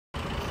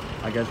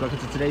Hi guys, welcome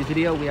to today's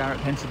video. We are at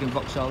Pentagon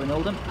Vauxhall in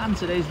Oldham and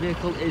today's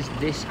vehicle is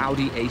this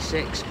Audi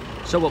A6.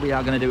 So what we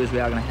are going to do is we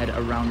are going to head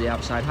around the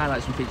outside,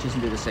 highlight some features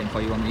and do the same for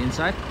you on the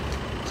inside.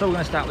 So we're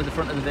going to start with the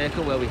front of the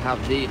vehicle where we have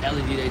the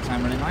LED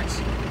daytime running lights.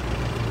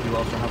 You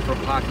also have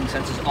front parking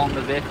sensors on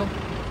the vehicle.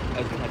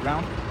 As we head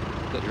round,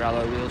 got your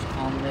alloy wheels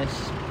on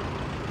this.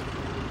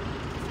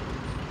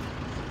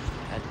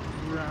 Head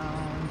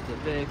round the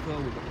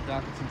vehicle, we've got the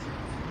darker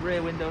tinted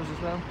rear windows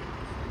as well.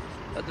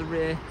 At the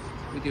rear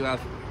we do have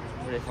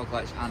rear fog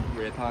lights and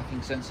rear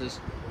parking sensors.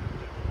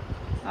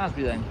 As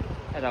we then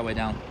head our way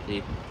down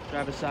the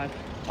driver's side,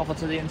 off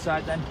onto the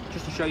inside then,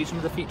 just to show you some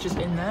of the features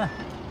in there.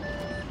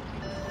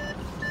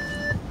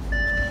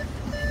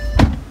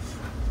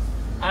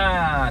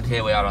 And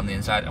here we are on the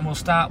inside, and we'll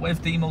start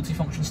with the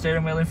multifunction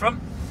steering wheel in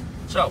front.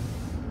 So,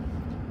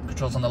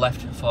 controls on the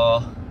left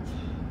for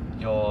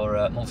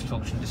your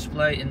multifunction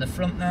display in the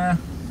front there.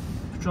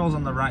 Controls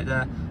on the right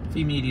there for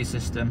your media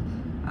system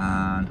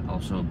and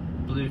also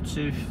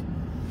Bluetooth.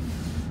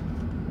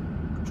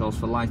 Controls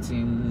for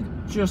lighting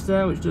just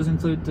there, which does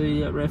include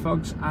the rear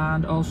fogs,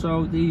 and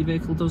also the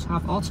vehicle does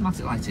have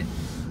automatic lighting.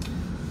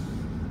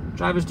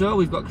 Driver's door,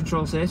 we've got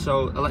controls here,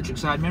 so electric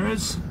side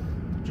mirrors.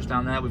 Just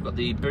down there we've got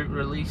the boot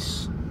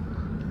release.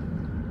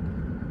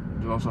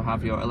 You also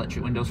have your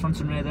electric windows front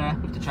and rear there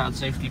with the child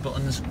safety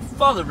buttons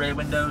for the rear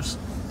windows.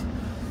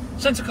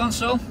 Centre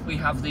console, we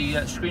have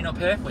the screen up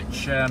here,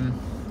 which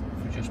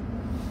we just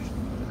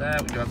there,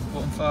 we do have the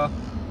button for,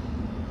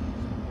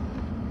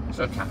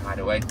 so it can hide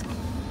away.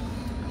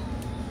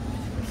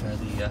 Prefer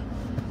the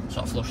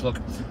sort of flush look.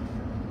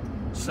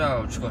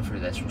 So just going through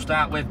this, we'll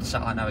start with the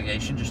satellite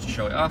navigation just to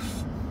show it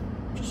off,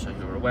 just so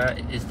you're aware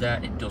it is there,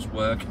 it does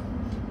work.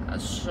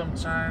 As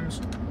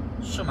sometimes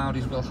some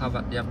Audis will have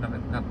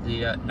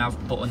the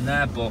nav button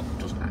there, but it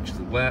doesn't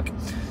actually work.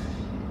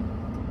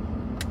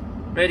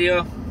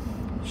 Radio,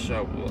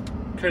 so we're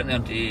currently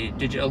on the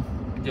digital.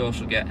 You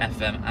also get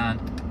FM and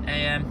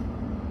AM.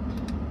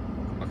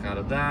 Back out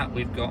of that,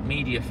 we've got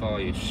media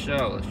for you.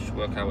 So let's just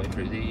work our way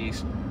through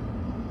these.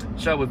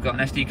 So we've got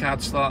an SD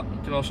card slot. You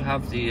do also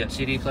have the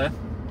CD player.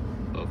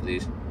 Both of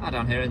these are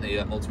down here in the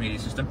multimedia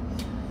system.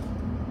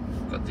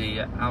 We've got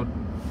the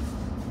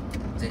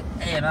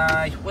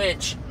AMI,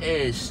 which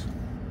is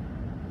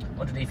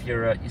underneath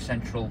your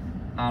central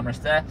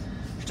armrest there,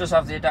 which does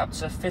have the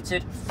adapter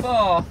fitted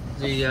for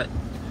the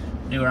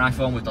newer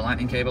iPhone with the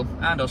lightning cable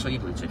and also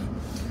your Bluetooth.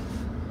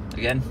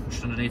 Again,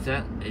 just underneath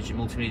there is your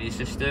multimedia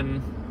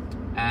system.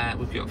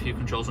 We've got a few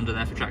controls under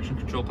there for traction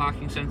control,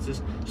 parking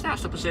sensors, start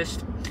stop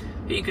assist,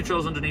 heating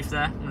controls underneath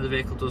there, and the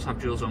vehicle does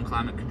have dual zone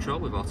climate control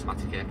with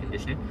automatic air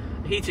conditioning,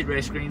 a heated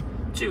rear screen,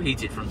 2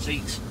 heated front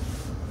seats.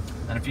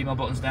 And a few more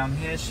buttons down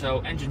here,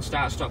 so engine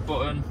start stop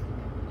button,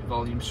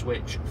 volume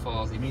switch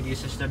for the media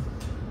system,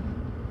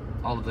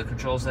 all of the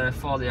controls there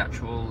for the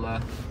actual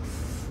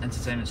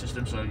entertainment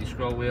system, so your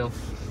scroll wheel,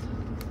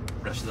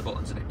 rest of the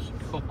buttons and a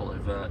couple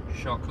of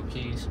shortcut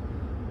keys.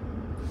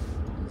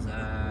 Buttons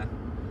there,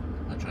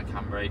 electronic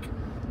handbrake,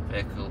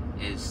 vehicle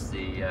is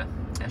the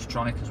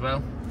S-tronic as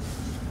well.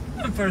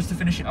 And for us to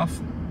finish it off,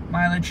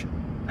 mileage,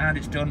 and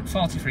it's done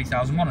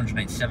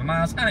 43,187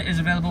 miles, and it is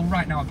available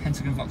right now at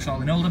Pentagon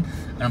Vauxhall in Oldham.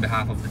 And on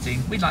behalf of the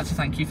team, we'd like to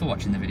thank you for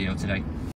watching the video today.